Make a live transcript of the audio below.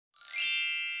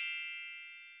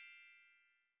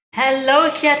Hello,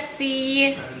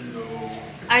 Shatsi. Hello.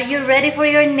 Are you ready for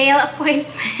your nail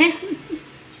appointment?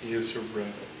 Here's your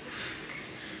bread.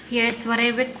 Here's what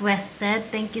I requested.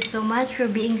 Thank you so much for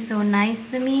being so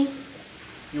nice to me.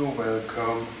 You're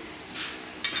welcome.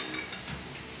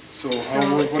 So,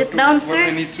 sit down, what sir.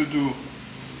 I need to do?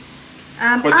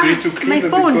 But you need to clean my it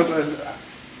phone. because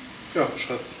Ja,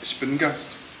 Schatz, ich bin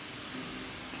Gast.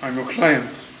 I'm your client.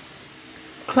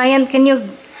 Client, can you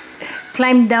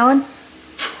climb down?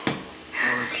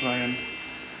 Our client.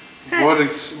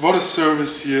 What a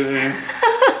service here, eh?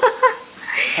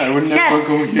 I would never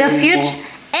go here anymore.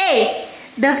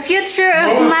 The future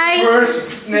of my...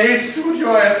 Worst nail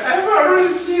studio I've ever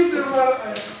received in my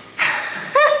life.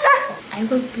 I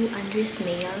will do Andre's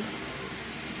nails,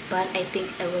 but I think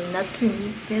I will not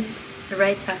remove it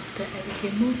right after I will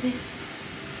remove it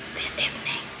this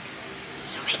evening.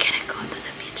 So we're gonna go to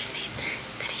the beach later.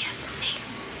 That he has a nail.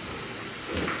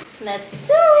 Let's do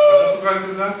Was hast it! du gerade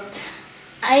gesagt?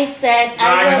 I said Nein,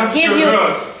 I ich will hab's give you...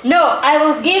 gehört. No, I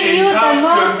will give you Ich the hab's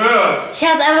most... gehört.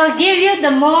 Schatz, I will give you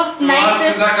the most Du hast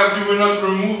nicest... gesagt, aber you will not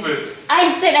remove it. I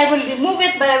said I will remove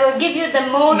it, but I will give you the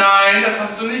most... Nein, das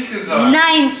hast du nicht gesagt.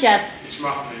 Nein, Schatz. Ich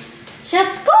mach nicht.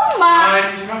 Schatz, guck mal.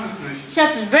 Nein, ich mach es nicht.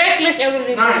 Schatz, wirklich, I will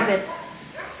remove Nein. it.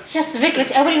 Schatz,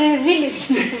 wirklich, I will really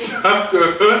remove it. Ich hab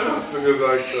gehört, was du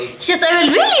gesagt hast. Schatz, I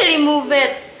will really remove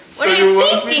it. So What are you you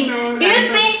want me thinking? to Do you end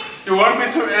think... this? You want me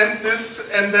to end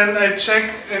this and then I check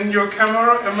in your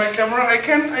camera, in my camera? I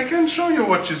can show you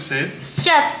what you said.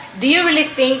 Schatz, do you really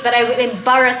think that I will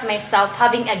embarrass myself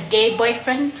having a gay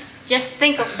boyfriend? Just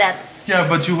think of that. Yeah,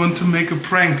 but you want to make a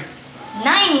prank.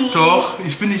 Nein. Doch,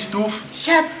 ich bin nicht doof.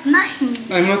 Schatz, nein.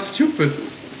 I'm not stupid.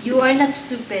 You are not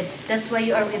stupid. That's why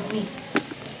you are with me.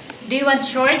 Do you want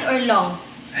short or long?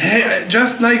 Hey,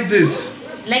 just like this.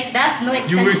 Like that? No You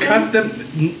extension? will cut them.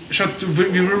 Schatz, we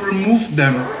will remove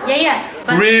them. Yeah.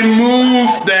 But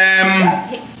Remove them!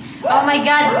 oh my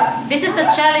god, this is a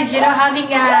challenge, you know, having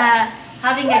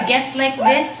a guest like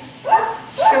this.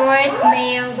 Short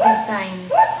nail design.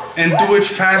 And do it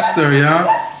faster, yeah?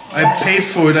 I paid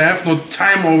for it. I have no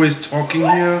time always talking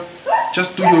here.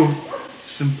 Just do your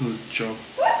simple job.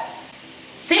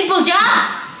 Simple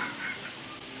job!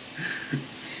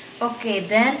 Okay,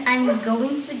 then I'm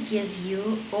going to give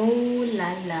you... Oh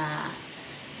la la.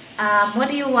 What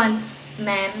do you want,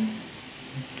 ma'am?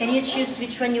 Can you choose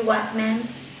which one you want, ma'am?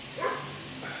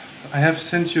 I have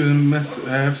sent you a mess.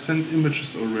 I have sent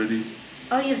images already.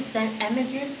 Oh, you've sent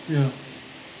images? Yeah.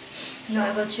 No,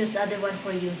 I will choose the other one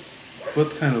for you.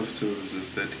 What kind of service is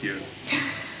that here?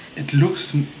 It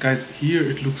looks, guys, here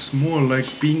it looks more like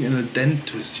being in a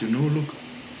dentist, you know, look.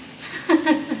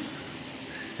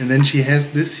 And then she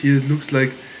has this here, it looks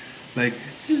like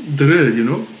this drill, you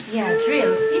know? Yeah,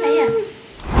 drill.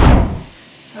 Yeah.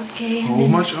 Okay. How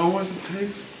much hours it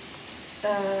takes?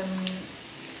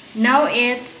 Now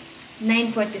it's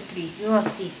 9:43. We will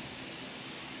see.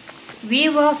 We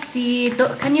will see.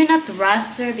 Can you not rush,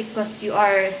 sir? Because you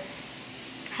are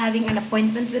having an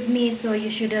appointment with me, so you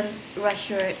shouldn't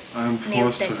rush your I'm nail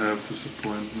forced to tech. have this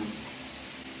appointment.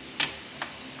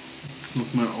 It's not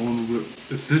my own will.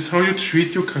 Is this how you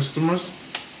treat your customers?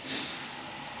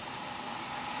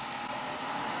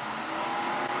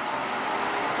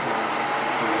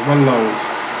 Well, loud.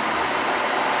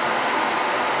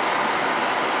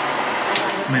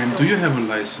 Ma'am, do you have a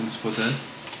license for that?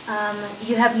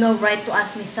 You have no right to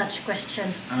ask me such question.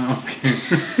 Okay.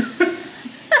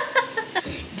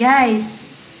 Guys,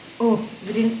 oh,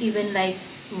 we didn't even like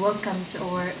welcome to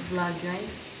our vlog, right?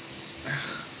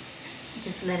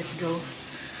 Just let it go.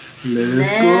 Let it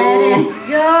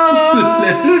go.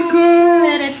 Let it go.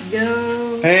 Let it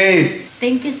go. Hey.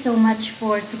 Thank you so much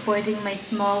for supporting my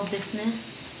small business.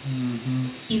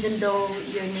 Even though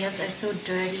your nails are so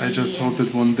dirty. I just hope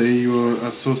that one day you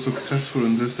are so successful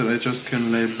in this that I just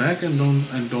can lay back and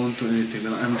don't do anything.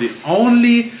 Then I'm the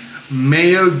only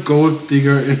male gold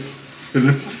digger in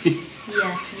Philippines.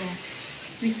 Yeah.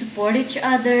 We support each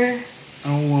other.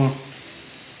 Oh.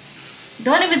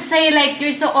 Don't even say like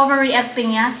you're so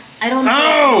overreacting, yeah? I don't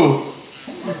Ow!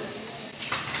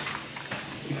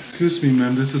 Excuse me,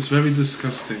 ma'am. This is very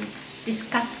disgusting.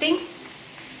 Disgusting?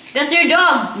 That's your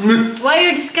dog! Why are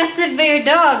you disgusted by your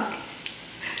dog?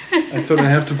 I thought I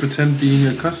have to pretend being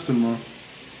a customer.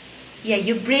 Yeah,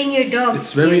 you bring your dog.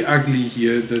 It's very ugly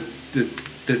here that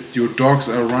your dogs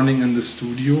are running in the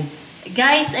studio.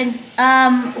 Guys, and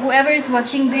whoever is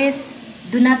watching this,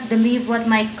 do not believe what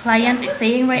my client is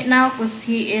saying right now, because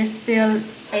he is still,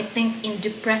 I think, in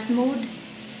depressed mode.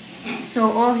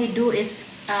 So all he do is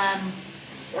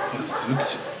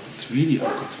It's really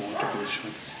uncomfortable,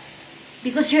 Schatz.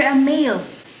 because you're a male.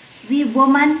 We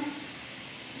woman,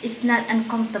 is not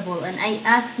uncomfortable, and I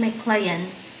ask my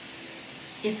clients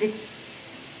if it's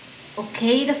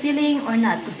okay the feeling or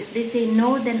not, because if they say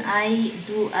no, then I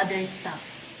do other stuff.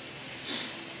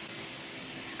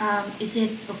 Is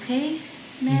it okay,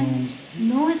 man?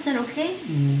 No, is that okay?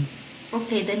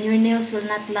 Okay, then your nails will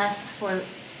not last for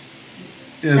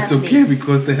Yeah, it's some okay days.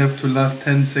 because they have to last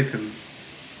 10 seconds.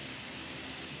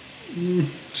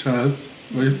 Charles,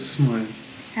 why you smile?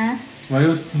 Huh? Why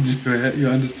you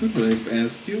understood what I've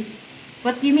asked you?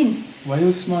 What do you mean? Why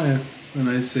you smile when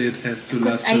I say it has to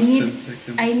Because last just 10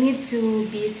 seconds? I need to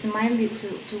be smiley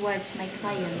towards my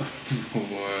clients.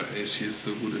 Oh, she's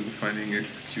so good in finding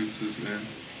excuses. And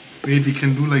wait, we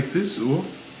can do like this, or?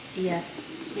 Yeah.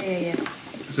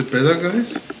 Is it better,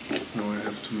 guys? Now I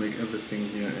have to make everything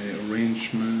here,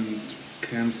 arrangement,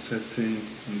 cam setting,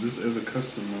 and this as a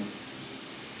customer.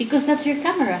 Because that's your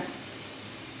camera.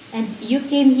 And you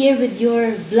came here with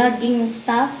your vlogging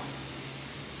stuff.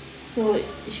 So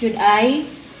should I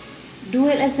do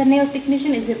it as a nail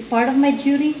technician? Is it part of my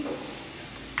duty?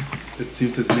 It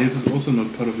seems that nails is also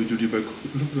not part of your duty, but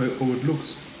look like how it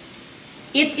looks.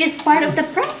 It is part of the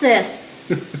process.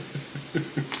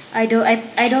 I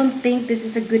don't think this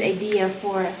is a good idea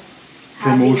for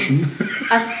Promotion.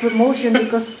 as promotion,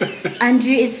 because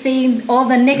Andre is saying all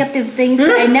the negative things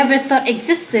that I never thought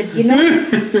existed, you know?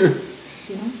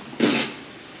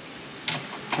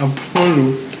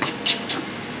 Apollo.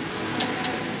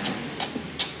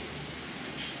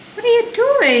 What are you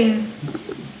doing?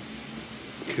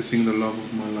 Kissing the love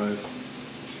of my life.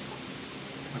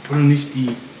 Apollo, nicht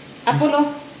die.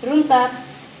 Apollo, runter.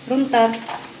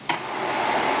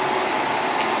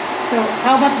 So,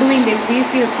 how about doing this? Do you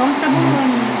feel comfortable or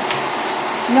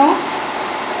no?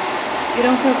 You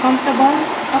don't feel comfortable?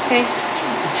 Okay.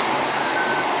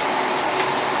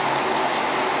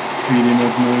 It's really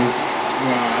not nice.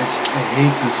 Wow, I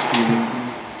hate this feeling.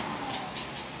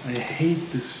 I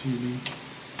hate this feeling.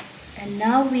 And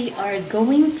now we are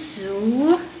going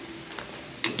to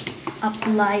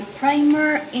apply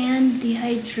primer and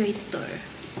dehydrator.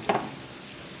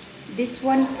 This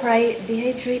one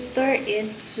dehydrator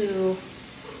is to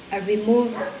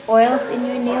remove oils in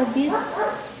your nail beds.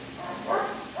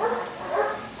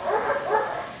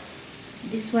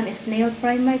 This one is nail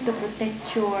primer to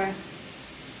protect your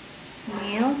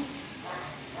nails.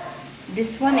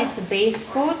 This one is a base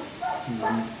coat.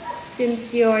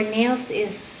 Since your nails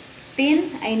is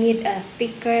thin, I need a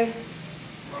thicker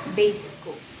base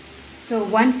coat. So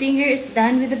one finger is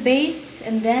done with the base,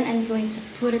 and then I'm going to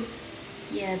put it,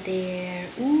 yeah, there.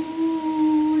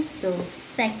 Ooh, so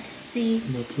sexy.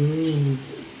 But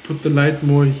put the light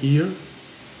more here.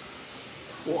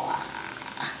 Wow.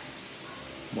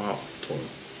 Wow, toll.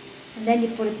 And then you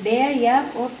put it there,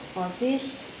 yeah, oh,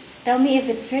 positioned. Tell me if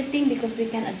it's hurting because we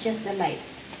can adjust the light.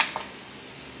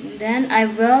 And then I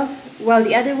will, while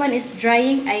the other one is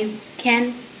drying, I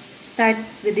can start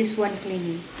with this one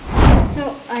cleaning.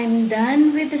 So I'm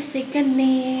done with the second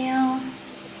nail.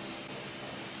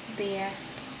 There.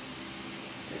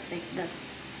 Like that.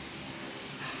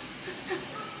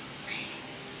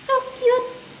 So cute.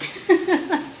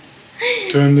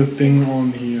 Turn the thing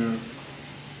on here.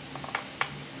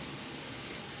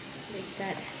 Like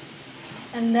that.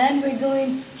 And then we're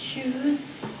going to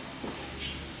choose.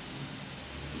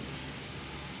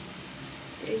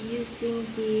 They're using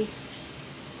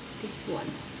this one.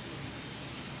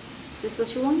 Is this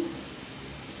what you want?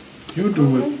 You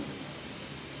do it.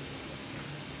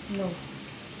 No.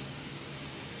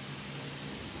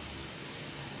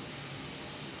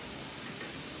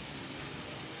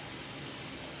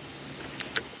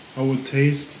 How will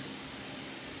taste?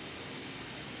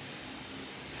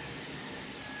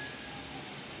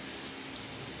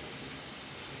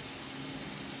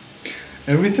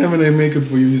 Every time when I make it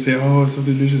for you, you say, "Oh, it's so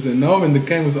delicious," and now when the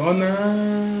camera's on,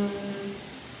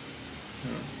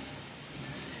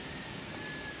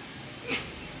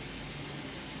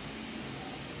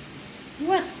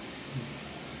 What?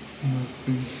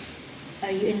 nothing.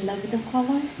 Are you in love with the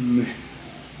color? Nah.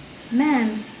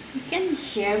 Man, you can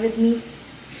share with me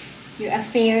your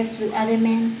affairs with other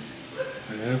men.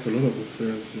 I have a lot of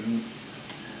affairs, yeah.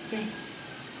 Okay.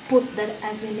 Put that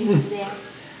ugliness there.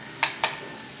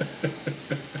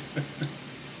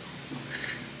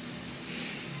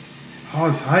 Oh,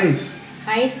 it's heiß.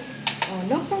 Heiß? Oh,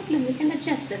 no problem. We can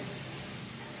adjust it.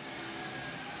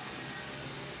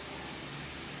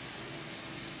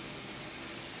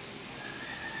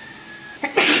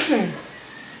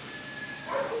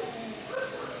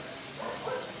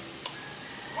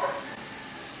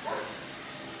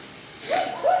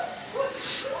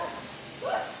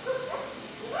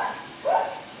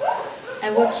 I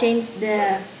will change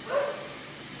the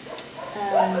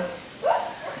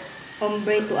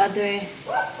ombre to other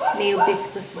nail beds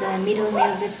because the middle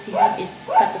nail beds you have is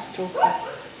catastrophic.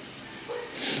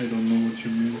 I don't know what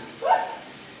you mean.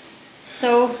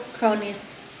 So,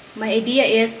 Crownies, my idea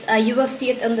is you will see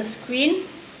it on the screen.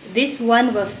 This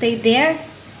one will stay there,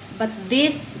 but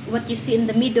this, what you see in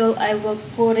the middle, I will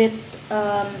put it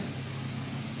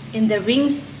in the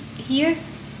rings here,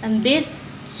 and this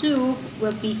too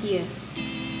will be here.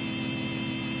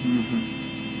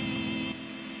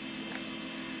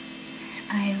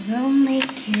 I will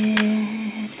make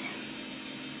it.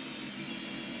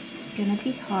 It's gonna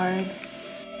be hard.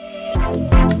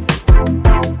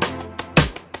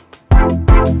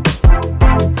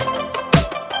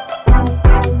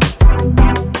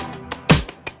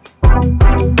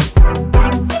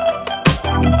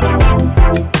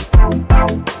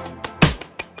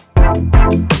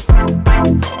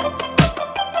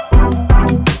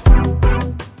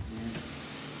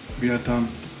 We are done,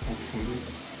 hopefully.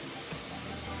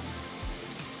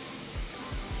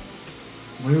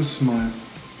 Why you smile?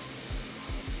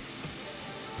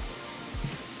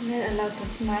 I'm not allowed to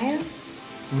smile.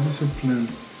 What is your plan?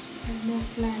 I have no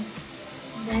plan.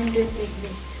 Then do it like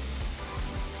this.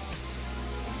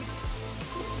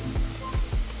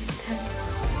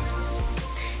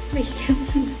 Make it,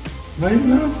 Why are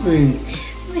you laughing?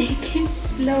 make it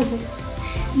slow.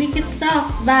 Make it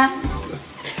soft, ba?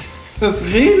 Was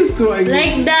redest du eigentlich?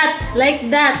 Like that, like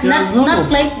that. Ja, not, so. not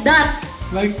like that.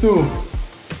 Like du.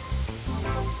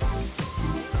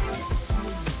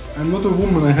 I'm not a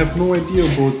woman, I have no idea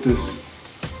about this.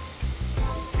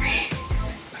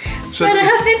 What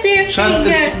happened to your Schatz,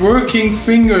 finger? it's working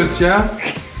fingers, yeah?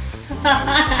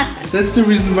 That's the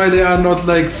reason why they are not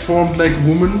like formed like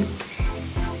women.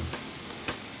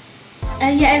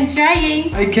 Yeah, I'm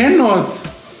trying. I cannot.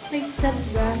 Like that,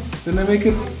 ba? Then I make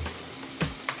it.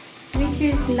 Make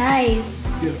yours nice.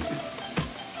 Yeah.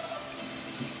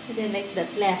 And then like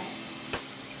that left.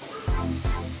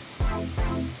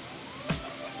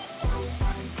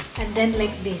 And then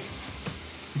like this.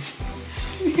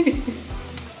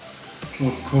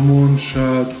 Oh, come on,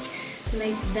 Schatz.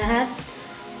 Like that.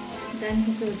 Then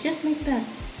so just like that.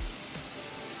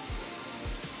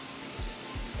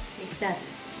 Like that.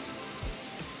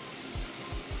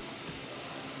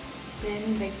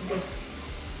 Then like this.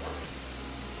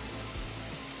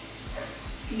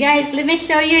 Guys, let me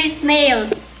show you his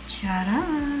nails.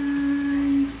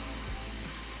 Charan!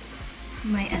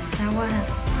 My asawa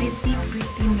has pretty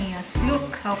nails.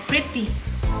 Look how pretty.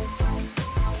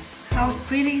 How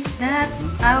pretty is that?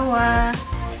 Awa.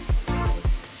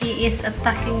 He is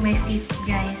attacking my feet,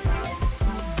 guys.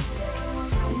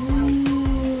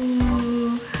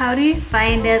 Ooh, how do you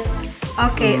find it?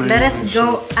 Okay, let us Amazing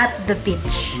go shots. at the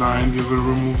beach. Nein, we will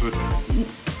remove it.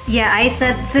 Yeah, I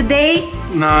said today.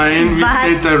 Nein, we But-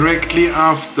 say directly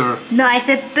after. No, I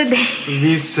said today.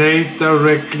 We say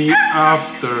directly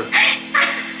after.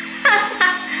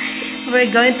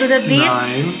 We're going to the beach.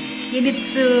 Nein, You need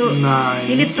to. Nein.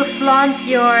 You need to flaunt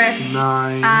your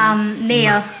nein,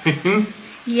 nail. nein,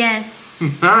 Yes.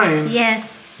 nein,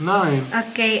 Yes. nein.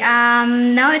 Okay.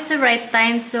 Now it's the right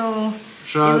time, so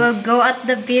you will Schatz. go at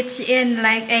the beach in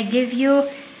like I give you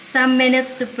some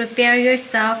minutes to prepare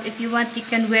yourself. If you want, you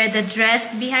can wear the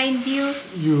dress behind you.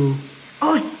 You.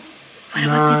 Oh, what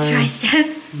about the Nein.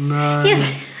 trash? Nein.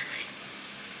 Yes.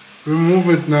 Remove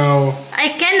it now. I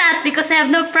cannot because I have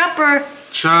no proper.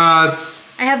 Schatz.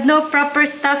 I have no proper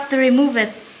stuff to remove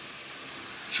it.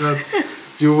 Schatz.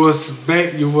 You was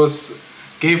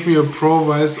gave me a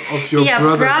promise of your Yeah,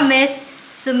 brothers. promise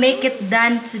to make it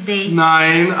done today,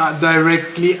 Nein,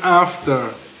 directly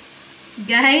after.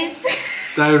 guys.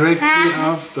 Directly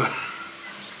after.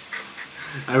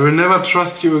 I will never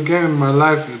trust you again in my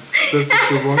life. That's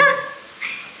what you want.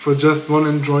 For just one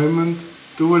enjoyment.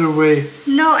 Do it away.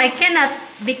 No, I cannot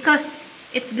because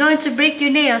it's going to break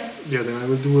your nails. Yeah, then I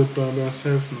will do it by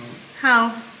myself now. How?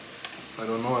 I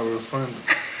don't know, I will find it.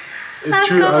 Oh,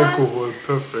 Ethyl come on. alcohol,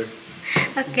 perfect.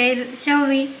 Okay, show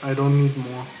me. I don't need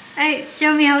more.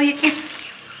 Show me how you can.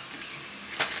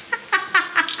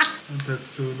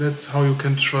 That's how you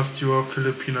can trust your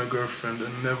Filipina girlfriend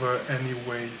in never any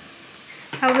way.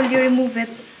 How will you remove it?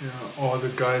 Yeah, all the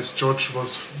guys. George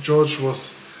was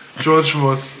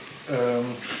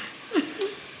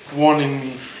warning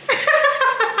me,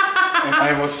 and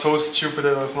I was so stupid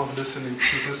that I was not listening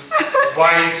to this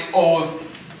wise old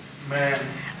man.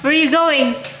 Where are you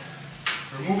going?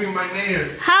 Removing my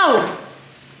nails. How?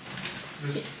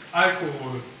 This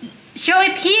alcohol. Show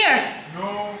it here.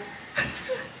 No.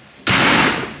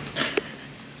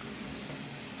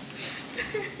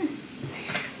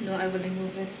 No, I will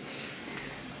remove it.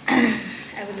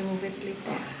 I I will remove it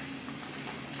later.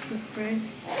 So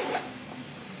first,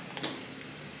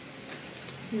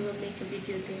 we will make a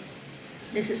video there.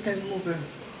 This is the remover.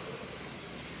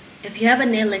 If you have a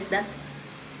nail like that,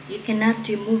 you cannot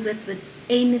remove it with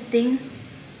anything,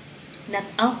 not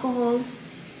alcohol,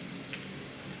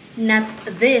 not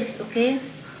this, okay?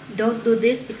 Don't do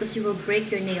this because you will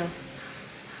break your nail.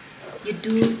 You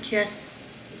do just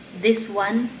this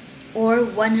one or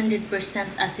 100%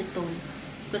 acetone.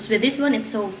 Because with this one, it's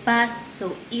so fast,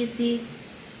 so easy,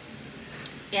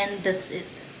 and that's it.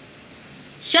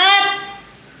 Shots!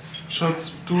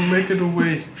 Schatz, do make it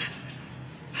away.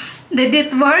 Did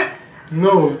it work?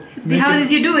 No. How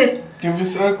did you do it? Ja,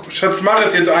 was Schatz, mach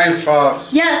es jetzt einfach.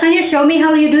 Yeah, can you show me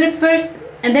how you do it first?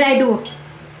 And then I do.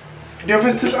 Ja,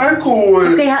 was ist das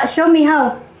Alkohol? Okay, show me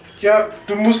how. Ja,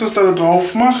 du musst es da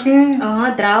drauf machen.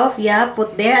 Oh, drauf, yeah,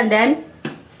 put there and then?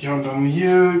 Ja, und dann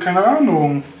hier, keine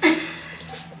Ahnung.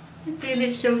 It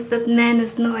really shows that man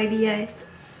has no idea.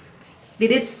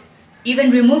 Did it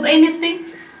even remove anything?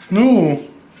 No.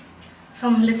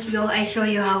 Come, let's go. I show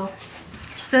you how.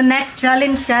 So next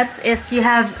challenge shots is you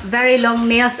have very long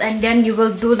nails and then you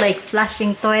will do like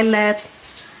flushing toilet.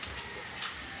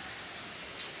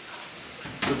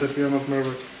 Dat weer nog meer.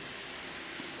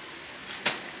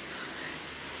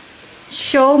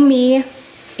 Show me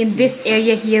in this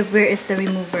area here where is the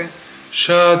remover.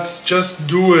 Schatz, just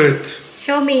do it.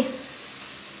 Show me.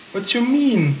 What you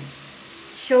mean?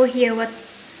 Show here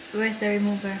where's the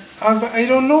remover. I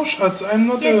don't know, Schatz. I'm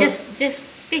not Yeah, a...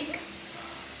 just pick.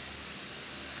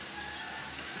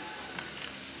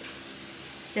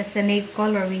 That's the nail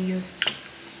color we used.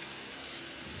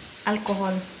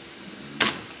 Alcohol.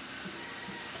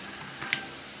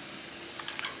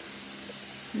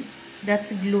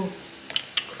 That's glue.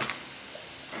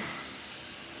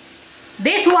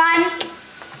 This one.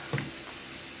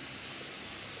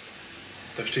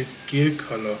 Da steht Gel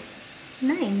Color.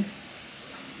 Nine.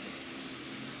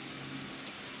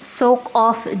 Soak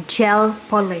off gel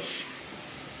polish.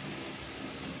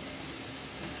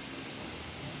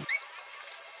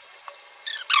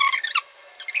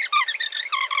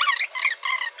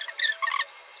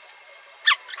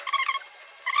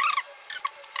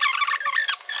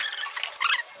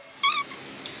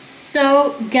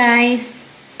 So guys,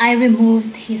 I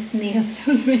removed his nails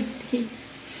already.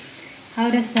 How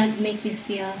does that make you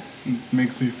feel? It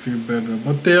makes me feel better.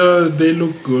 But they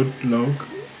look good, look.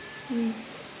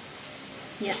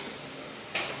 Yeah.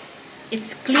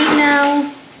 It's clean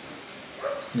now.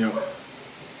 Yeah.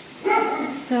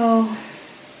 So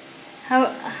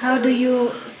how do you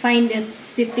find it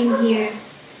sitting here?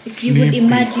 If you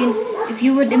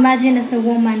would imagine as a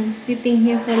woman sitting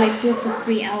here for like 2 to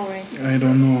 3 hours. I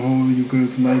don't know how you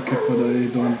girls like it, but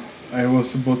I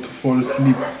was about to fall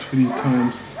asleep 3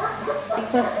 times.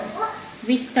 Because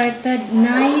we started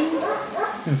 9.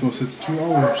 It's 2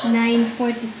 hours.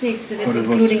 9:46. So that's But it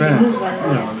was including fast.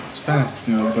 removal. Yeah, it's fast.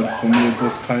 Yeah, but for me it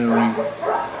was tiring.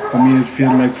 For me it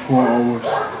felt like 4 hours.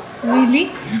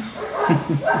 Really?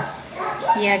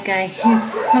 Yeah, guys.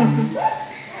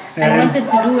 I wanted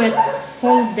to do it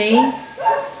whole day,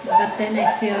 but then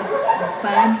I feel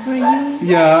bad for you.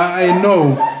 Yeah, I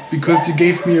know, because you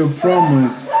gave me a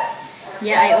promise.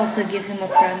 Yeah, I also give him a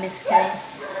promise,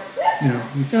 guys. Yeah.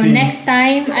 So next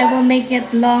time I will make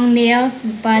it long nails,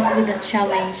 but with a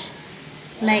challenge.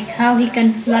 Like how he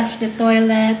can flush the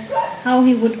toilet, how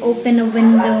he would open a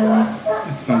window.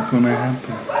 It's not gonna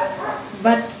happen.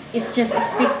 But it's just a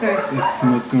sticker. It's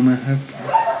not gonna happen.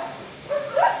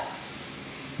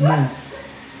 No.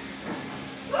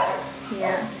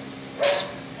 Yeah.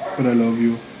 But I love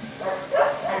you. I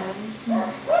love you too.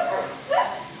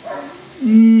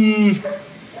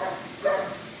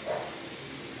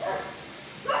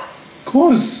 Of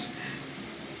course.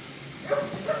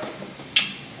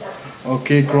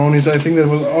 Okay, Crownies, I think that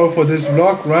was all for this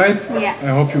vlog, right? Yeah. I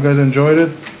hope you guys enjoyed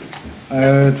it.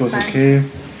 It was fun. okay.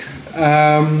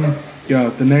 Yeah,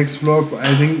 the next vlog,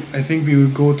 I think we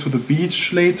will go to the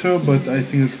beach later, but I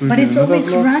think it will But be it's another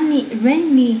always vlog.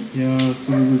 rainy. Yeah,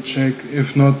 so we will check.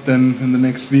 If not, then in the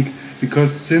next week.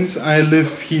 Because since I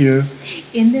live here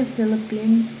In the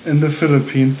Philippines. in the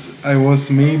Philippines, I was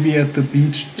maybe at the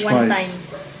beach twice. One time.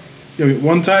 Yeah,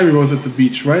 one time we was at the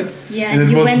beach, right? Yeah, and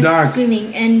it you was went dark.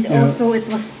 swimming, and Yeah. also it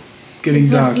was Getting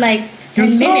dark. was like You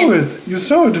 10 saw minutes. it. You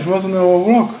saw it. It was on our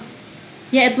vlog.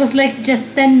 Yeah, it was like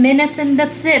just 10 minutes and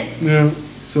that's it. Yeah.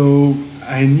 So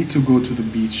I need to go to the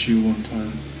beach here one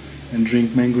time and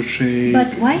drink mango shake.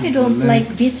 But why you don't relax.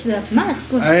 like beach that much?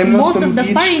 Because I'm not most the of the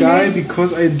beach guy foreigners,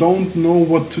 because I don't know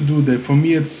what to do there. For me,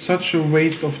 it's such a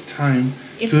waste of time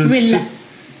It's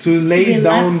to lay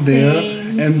down there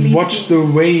relaxing, and watch sleeping.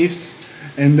 the waves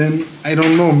And then, I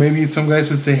don't know, maybe some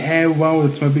guys will say, hey, wow,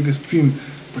 that's my biggest dream.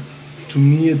 But to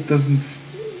me, it doesn't...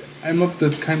 I'm not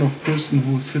that kind of person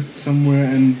who sits somewhere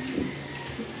and...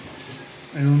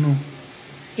 I don't know.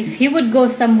 If he would go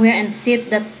somewhere and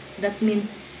sit, that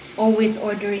means always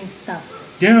ordering stuff.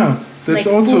 Yeah, that's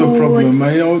Like also food. a problem.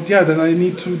 Then I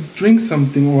need to drink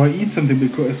something or eat something,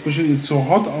 because especially it's so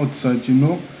hot outside, you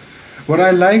know. What I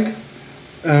like,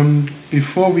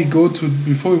 before we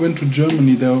went to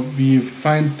Germany, there we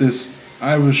find this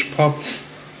Irish pub.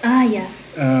 Ah, yeah.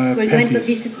 We're going to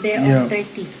visit there on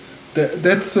 30.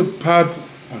 That's a part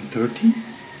on 30.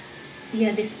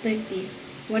 Yeah, this 30.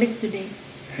 What is today?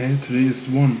 Hey, today is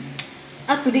 1.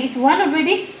 Ah, today is 1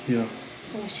 already? Yeah.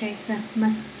 Oh, Shaisa,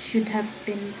 should have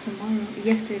been tomorrow,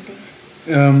 yesterday.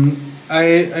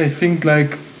 I think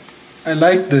like I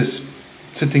like this,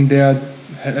 sitting there,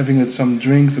 having some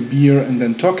drinks, a beer, and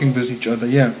then talking with each other.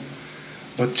 Yeah,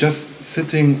 but just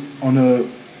sitting on a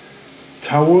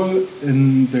towel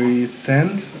in the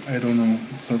sand, I don't know.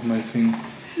 It's not my thing.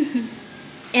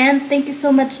 And thank you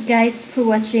so much, guys, for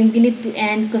watching. We need to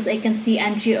end because I can see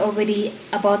Angie already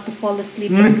about to fall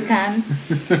asleep on cam.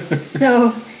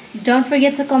 So don't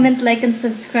forget to comment, like, and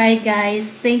subscribe,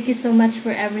 guys. Thank you so much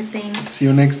for everything. See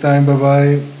you next time. Bye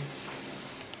bye.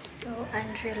 So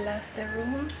Andre left the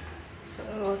room, so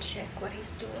we'll check what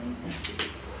he's doing.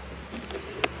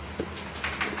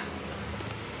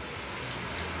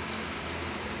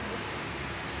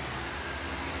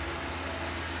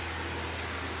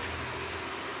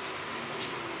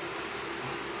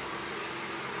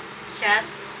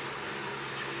 Shots.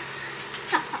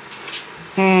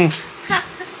 I'm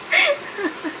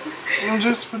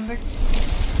just relaxed.